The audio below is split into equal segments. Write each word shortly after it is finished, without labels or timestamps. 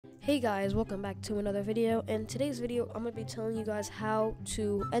Hey guys, welcome back to another video. In today's video, I'm going to be telling you guys how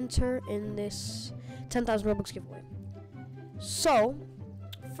to enter in this 10,000 Robux giveaway. So,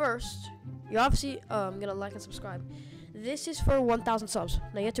 first, you're obviously going to like and subscribe. This is for 1,000 subs.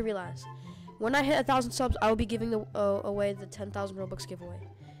 Now you have to realize, when I hit 1,000 subs, I will be giving away the 10,000 Robux giveaway.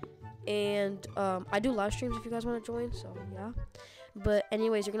 And I do live streams if you guys want to join, so yeah. But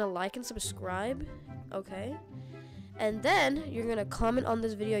anyways, you're going to like and subscribe, okay? And then you're gonna comment on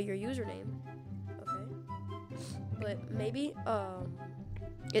this video your username, okay? But maybe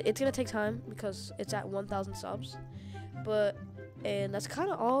it's gonna take time because it's at 1,000 subs. And that's kind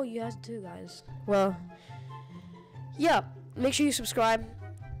of all you have to do, guys. Well, yeah. Make sure you subscribe.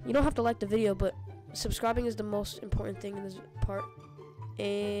 You don't have to like the video, but subscribing is the most important thing in this part.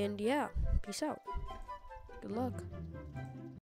 And yeah, peace out. Good luck.